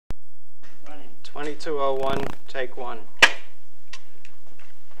MP2002-421, take one.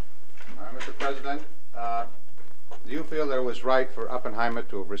 Mr. President, do you feel that it was right for Oppenheimer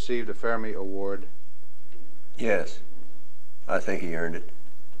to have received the Fermi Award? Yes, I think he earned it.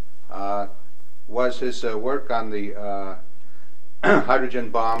 Was his work on the hydrogen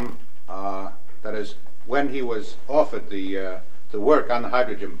bomb, that is, when he was offered the work on the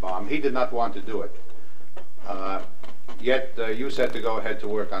hydrogen bomb, he did not want to do it. Yet you said to go ahead to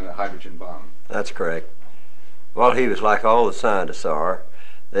work on the hydrogen bomb. That's correct. Well, he was like all the scientists are.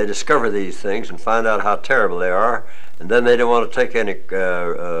 They discover these things and find out how terrible they are, and then they don't want to take any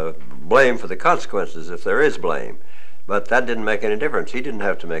blame for the consequences if there is blame. But that didn't make any difference. He didn't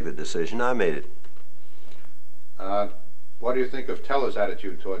have to make the decision. I made it. What do you think of Teller's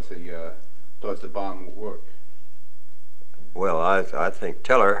attitude towards the bomb work? Well, I think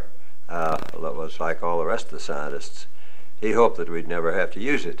Teller was like all the rest of the scientists. He hoped that we'd never have to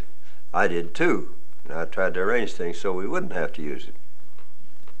use it. I did too. And I tried to arrange things so we wouldn't have to use it.